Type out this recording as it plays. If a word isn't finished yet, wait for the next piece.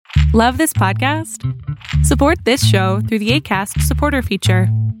Love this podcast? Support this show through the Acast supporter feature.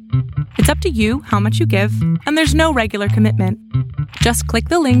 It's up to you how much you give, and there's no regular commitment. Just click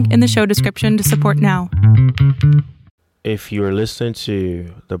the link in the show description to support now. If you're listening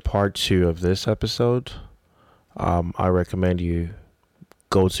to the part 2 of this episode, I recommend you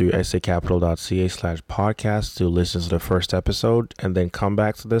go to sacapital.ca/podcast to listen to the first episode and then come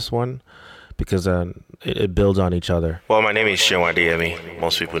back to this one because it builds on each other. Well, my name is Sean Adeyemi.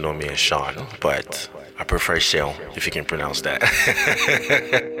 Most people know me as Sean, but I prefer Sean, if you can pronounce that.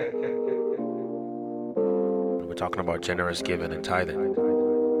 We're talking about generous giving and tithing.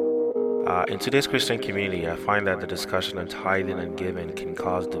 In today's Christian community, I find that the discussion on tithing and giving can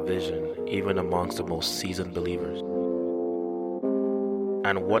cause division even amongst the most seasoned believers.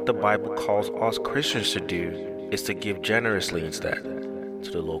 And what the Bible calls us Christians to do is to give generously instead, to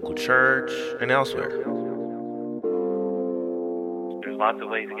the local church and elsewhere. There's lots of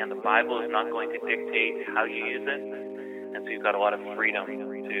ways. Again, the Bible is not going to dictate how you use it, and so you've got a lot of freedom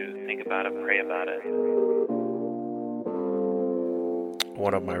to think about it, pray about it.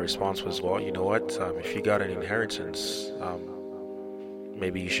 One of my response was, well, you know what? If you got an inheritance,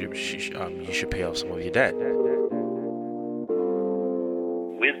 maybe you should pay off some of your debt.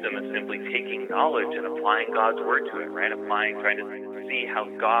 Wisdom is simply taking knowledge and applying God's word to it, right? Trying to see how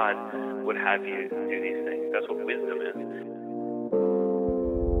God would have you do these things. That's what wisdom is.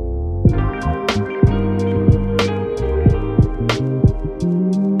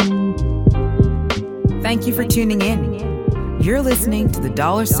 Thank you for tuning in. You're listening to the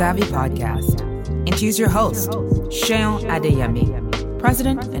Dollar Savvy Podcast. And here's your host, Sean Adeyemi,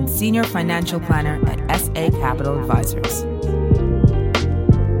 President and Senior Financial Planner at SA Capital Advisors.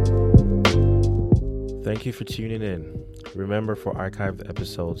 Thank you for tuning in. Remember, for archived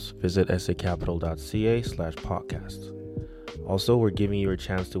episodes, visit sacapital.ca/podcast. Also, we're giving you a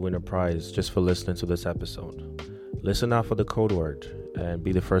chance to win a prize just for listening to this episode. Listen out for the code word and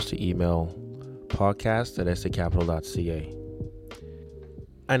be the first to email podcast@sacapital.ca.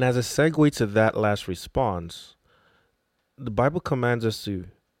 And as a segue to that last response, the Bible commands us to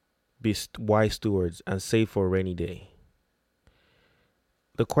be wise stewards and save for a rainy day.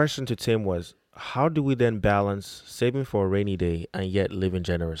 The question to Tim was, how do we then balance saving for a rainy day and yet living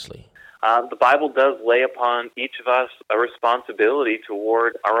generously? The Bible does lay upon each of us a responsibility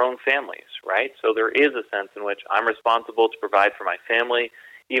toward our own families, right? So there is a sense in which I'm responsible to provide for my family,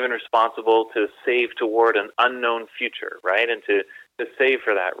 even responsible to save toward an unknown future, right? And to save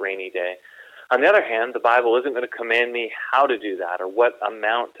for that rainy day. On the other hand, the Bible isn't going to command me how to do that or what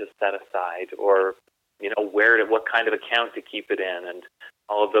amount to set aside or, what kind of account to keep it in and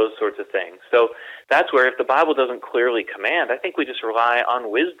all of those sorts of things. So that's where if the Bible doesn't clearly command, I think we just rely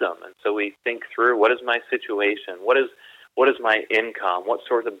on wisdom. And so we think through, what is my situation? What is my income? What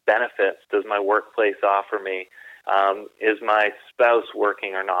sorts of benefits does my workplace offer me? Is my spouse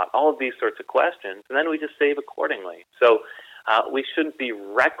working or not? All of these sorts of questions. And then we just save accordingly. So we shouldn't be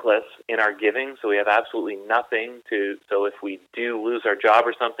reckless in our giving, so we have absolutely nothing so if we do lose our job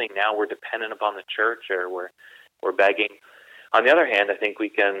or something, now we're dependent upon the church or we're begging. On the other hand, I think we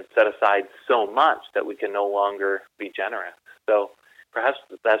can set aside so much that we can no longer be generous. So perhaps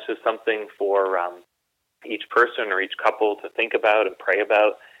that's just something for each person or each couple to think about and pray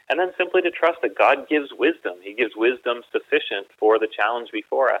about, and then simply to trust that God gives wisdom. He gives wisdom sufficient for the challenge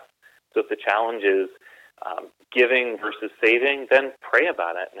before us. So if the challenge is giving versus saving, then pray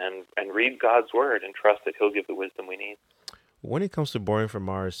about it and read God's word and trust that He'll give the wisdom we need. When it comes to borrowing from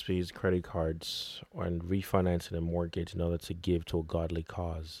RSPs, credit cards, and refinancing a mortgage in order to give to a godly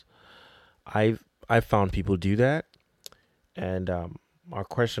cause, I've found people do that. And our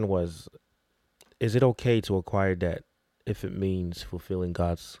question was, is it okay to acquire debt if it means fulfilling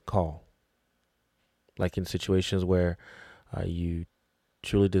God's call? Like in situations where you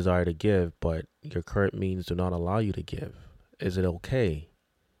truly desire to give, but your current means do not allow you to give. Is it okay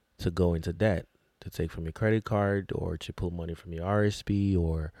to go into debt, to take from your credit card or to pull money from your RSP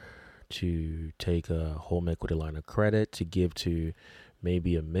or to take a home equity line of credit to give to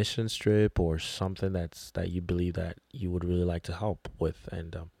maybe a mission trip or something that you believe that you would really like to help with?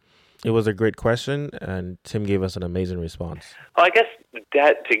 And it was a great question, and Tim gave us an amazing response. Well, I guess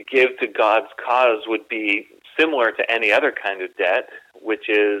debt to give to God's cause would be similar to any other kind of debt, which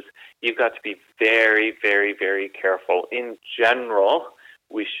is you've got to be very, very, very careful. In general,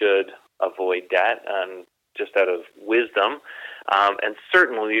 we should avoid debt just out of wisdom, and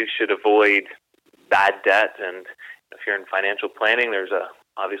certainly you should avoid bad debt. And if you're in financial planning, there's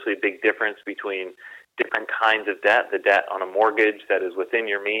obviously a big difference between different kinds of debt. The debt on a mortgage that is within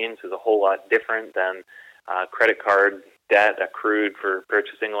your means is a whole lot different than credit card debt accrued for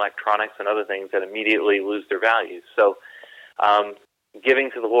purchasing electronics and other things that immediately lose their value. So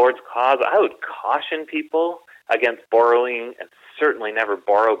giving to the Lord's cause, I would caution people against borrowing, and certainly never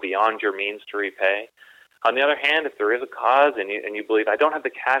borrow beyond your means to repay. On the other hand, if there is a cause and you believe, I don't have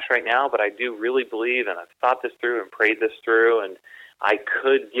the cash right now, but I do really believe, and I've thought this through and prayed this through, and I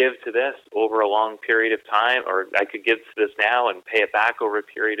could give to this over a long period of time, or I could give to this now and pay it back over a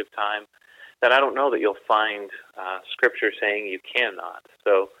period of time, then I don't know that you'll find Scripture saying you cannot.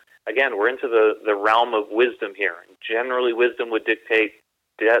 So again, we're into the realm of wisdom here. Generally, wisdom would dictate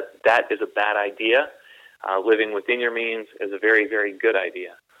that is a bad idea. Living within your means is a very, very good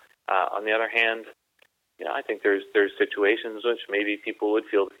idea. On the other hand, I think there's situations which maybe people would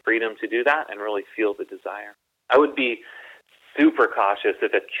feel the freedom to do that and really feel the desire. I would be super cautious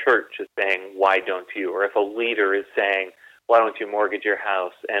if a church is saying, why don't you? Or if a leader is saying, why don't you mortgage your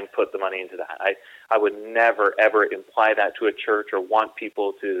house and put the money into that? I would never, ever imply that to a church or want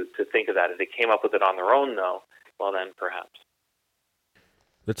people to think of that. If they came up with it on their own, though, well then perhaps.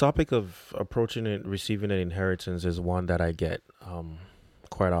 The topic of approaching and receiving an inheritance is one that I get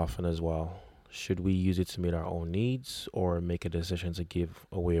quite often as well. Should we use it to meet our own needs or make a decision to give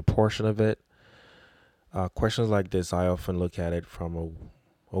away a portion of it? Questions like this, I often look at it from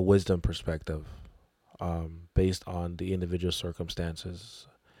a wisdom perspective, based on the individual circumstances.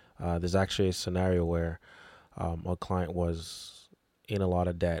 There's actually a scenario where a client was in a lot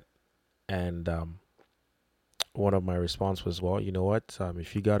of debt, and one of my response was, well, you know what?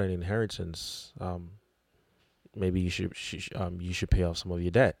 If you got an inheritance, maybe you should pay off some of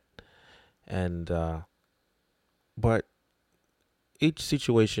your debt. And but each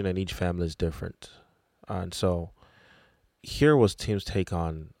situation and each family is different, and so here was Tim's take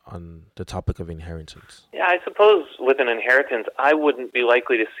on the topic of inheritance. Yeah, I suppose with an inheritance, I wouldn't be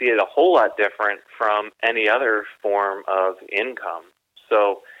likely to see it a whole lot different from any other form of income.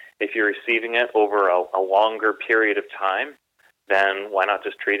 So if you're receiving it over a longer period of time, then why not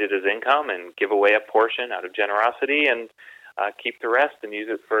just treat it as income and give away a portion out of generosity and keep the rest and use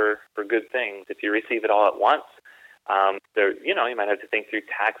it for good things. If you receive it all at once, you might have to think through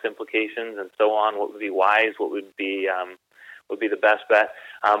tax implications and so on. What would be wise? What would be the best bet?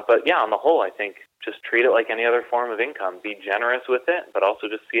 But yeah, on the whole, I think just treat it like any other form of income. Be generous with it, but also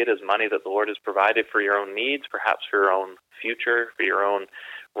just see it as money that the Lord has provided for your own needs, perhaps for your own future, for your own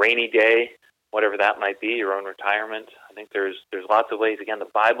rainy day, whatever that might be, your own retirement. I think there's lots of ways. Again, the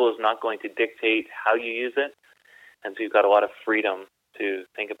Bible is not going to dictate how you use it. And so you've got a lot of freedom to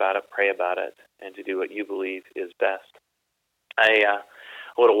think about it, pray about it, and to do what you believe is best. I,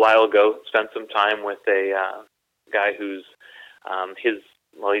 a little while ago, spent some time with a guy who's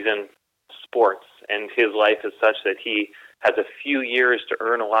he's in sports, and his life is such that he has a few years to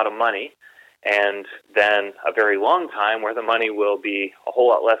earn a lot of money, and then a very long time where the money will be a whole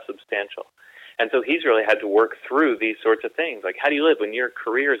lot less substantial. And so he's really had to work through these sorts of things. Like, how do you live when your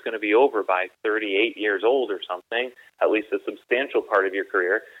career is going to be over by 38 years old or something, at least a substantial part of your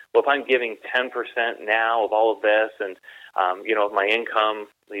career? Well, if I'm giving 10% now of all of this and, my income,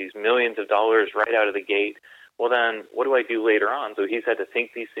 these millions of dollars right out of the gate, well, then what do I do later on? So he's had to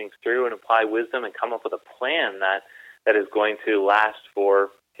think these things through and apply wisdom and come up with a plan that is going to last for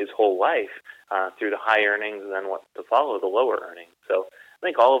his whole life through the high earnings and then what to follow, the lower earnings. So I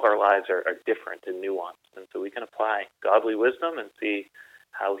think all of our lives are different and nuanced, and so we can apply godly wisdom and see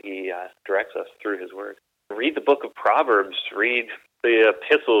how he directs us through his word. Read the book of Proverbs, read the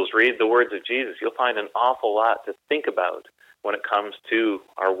epistles, read the words of Jesus. You'll find an awful lot to think about when it comes to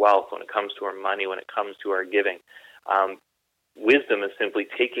our wealth, when it comes to our money, when it comes to our giving. Wisdom is simply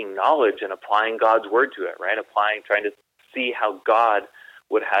taking knowledge and applying God's word to it, right? Trying to see how God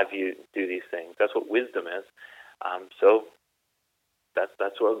would have you do these things. That's what wisdom is. So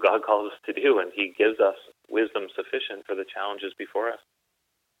that's what God calls us to do, and he gives us wisdom sufficient for the challenges before us.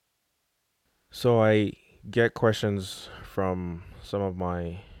 So I get questions from some of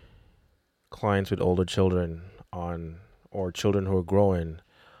my clients with older children or children who are growing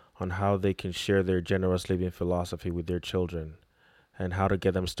on how they can share their generous living philosophy with their children and how to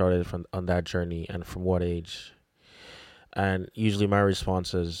get them started on that journey and from what age. And usually my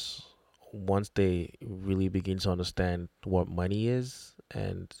response is, once they really begin to understand what money is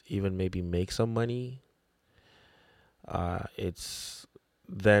and even maybe make some money, it's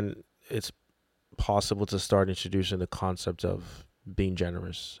possible to start introducing the concept of being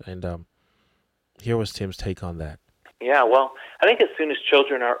generous. And here was Tim's take on that. Yeah, well, I think as soon as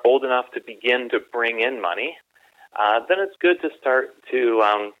children are old enough to begin to bring in money, then it's good to start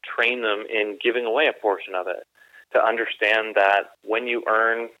to train them in giving away a portion of it, to understand that when you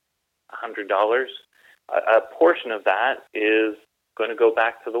earn $100, a portion of that is going to go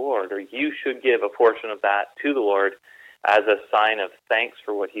back to the Lord, or you should give a portion of that to the Lord as a sign of thanks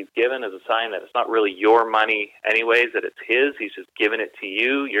for what He's given, as a sign that it's not really your money anyways, that it's His. He's just given it to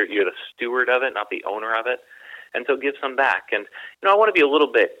you. You're the steward of it, not the owner of it. And so give some back. And, I want to be a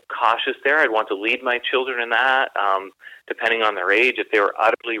little bit cautious there. I'd want to lead my children in that, depending on their age. If they were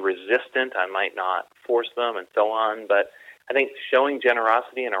utterly resistant, I might not force them and so on. But I think showing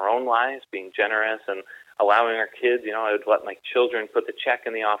generosity in our own lives, being generous and allowing our kids, I would let my children put the check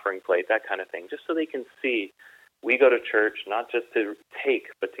in the offering plate, that kind of thing, just so they can see we go to church not just to take,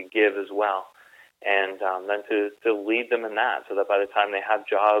 but to give as well. And then to lead them in that, so that by the time they have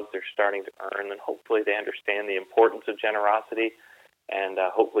jobs, they're starting to earn, and hopefully they understand the importance of generosity, and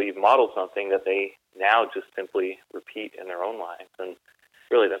hopefully you've modeled something that they now just simply repeat in their own lives. And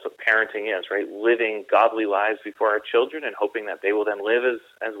really that's what parenting is, right? Living godly lives before our children and hoping that they will then live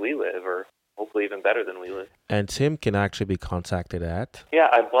as we live, or hopefully even better than we live. And Tim can actually be contacted at? Yeah,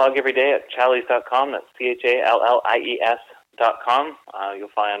 I blog every day at challies.com. That's CHALLIES.com. You'll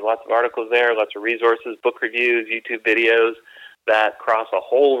find lots of articles there, lots of resources, book reviews, YouTube videos that cross a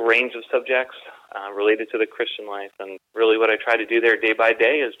whole range of subjects related to the Christian life. And really what I try to do there day by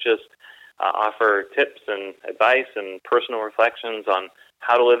day is just offer tips and advice and personal reflections on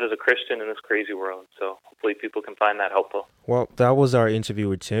how to live as a Christian in this crazy world. So hopefully people can find that helpful. Well, that was our interview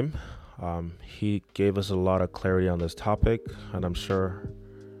with Tim. He gave us a lot of clarity on this topic, and I'm sure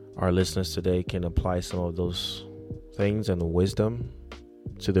our listeners today can apply some of those things and the wisdom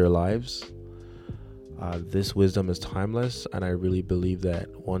to their lives. This wisdom is timeless, and I really believe that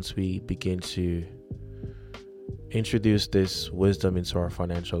once we begin to introduce this wisdom into our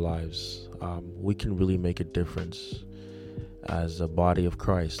financial lives, we can really make a difference as a body of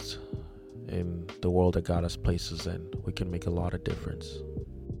Christ in the world that God has placed us in. We can make a lot of difference.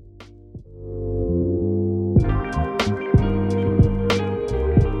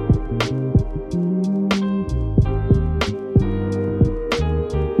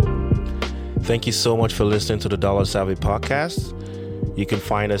 Thank you so much for listening to the Dollar Savvy Podcast. You can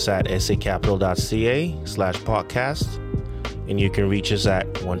find us at sacapital.ca/podcast, and you can reach us at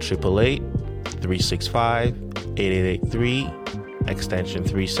 1-888-365-8883, extension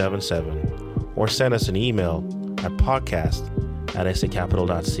 377, or send us an email at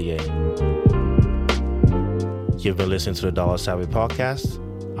podcast@sacapital.ca. You've been listening to the Dollar Savvy Podcast.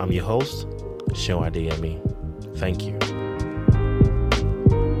 I'm your host, Sean Adeyemi. Thank you.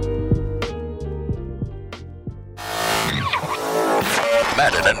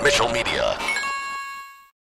 Madden and Mitchell Media.